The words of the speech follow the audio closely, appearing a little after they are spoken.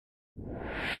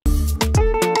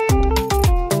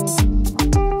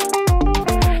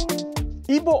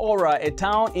Ibgo-Ora, a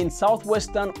town in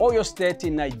southwestern Oyo State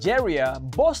in Nigeria,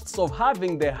 boasts of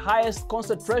having the highest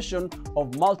concentration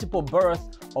of multiple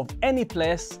births of any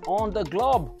place on the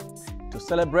globe. To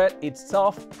celebrate its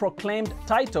self-proclaimed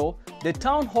title, the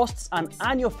town hosts an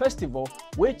annual festival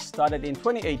which started in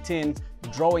 2018,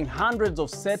 drawing hundreds of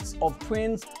sets of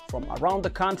twins from around the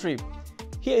country.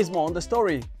 Here is more on the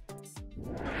story.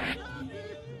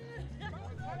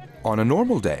 On a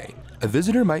normal day, a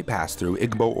visitor might pass through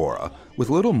Ibgo-Ora with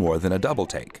little more than a double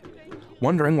take,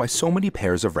 wondering why so many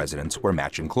pairs of residents wear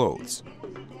matching clothes.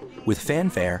 With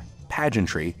fanfare,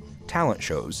 pageantry, talent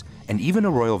shows, and even a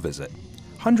royal visit,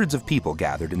 hundreds of people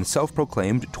gathered in the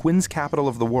self-proclaimed twins capital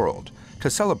of the world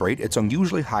to celebrate its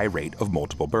unusually high rate of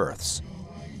multiple births.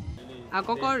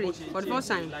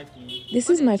 This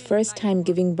is my first time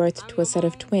giving birth to a set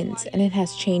of twins, and it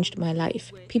has changed my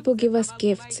life. People give us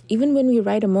gifts. Even when we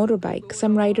ride a motorbike,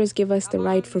 some riders give us the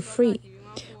ride for free.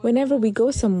 Whenever we go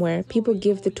somewhere, people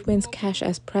give the twins cash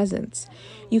as presents.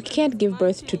 You can't give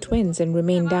birth to twins and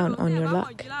remain down on your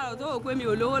luck.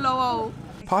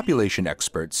 Population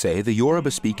experts say the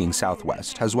Yoruba-speaking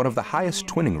Southwest has one of the highest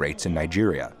twinning rates in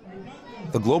Nigeria.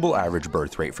 The global average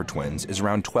birth rate for twins is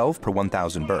around 12 per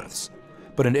 1,000 births.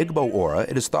 But in Ibgo-Ora,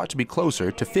 it is thought to be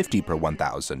closer to 50 per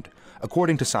 1,000,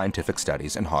 according to scientific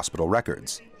studies and hospital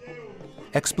records.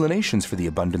 Explanations for the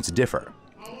abundance differ.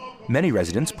 Many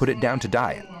residents put it down to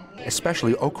diet,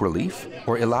 especially okra leaf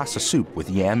or ilasa soup with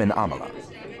yam and amala.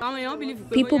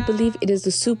 People believe it is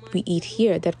the soup we eat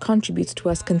here that contributes to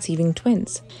us conceiving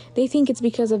twins. They think it's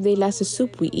because of the ilasa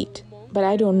soup we eat, but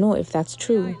I don't know if that's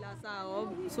true.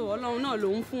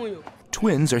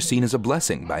 Twins are seen as a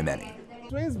blessing by many.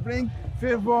 Twins bring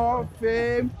favor,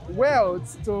 fame,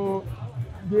 wealth to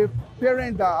the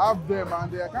parents that have them,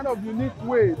 and they're kind of unique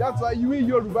way. That's why you in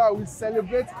Yoruba, we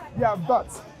celebrate their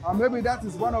birth. And maybe that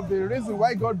is one of the reasons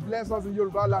why God bless us in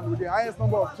Yoruba land with the highest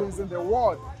number of twins in the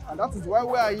world. And that is why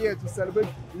we are here to celebrate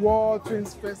World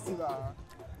Twins Festival.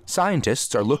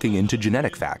 Scientists are looking into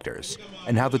genetic factors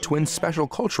and how the twins' special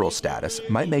cultural status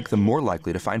might make them more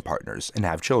likely to find partners and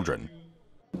have children.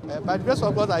 By the grace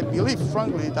of God, I believe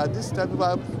strongly that this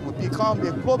festival will become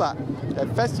a global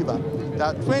festival,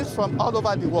 that twins from all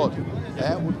over the world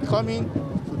will be coming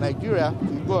to Nigeria, to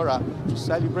Ibgo-Ora, to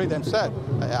celebrate themselves.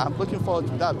 I'm looking forward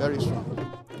to that very soon.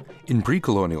 In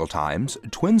pre-colonial times,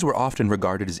 twins were often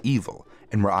regarded as evil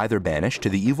and were either banished to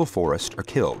the evil forest or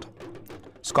killed.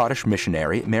 Scottish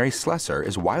missionary Mary Slessor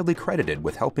is widely credited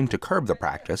with helping to curb the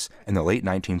practice in the late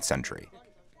 19th century.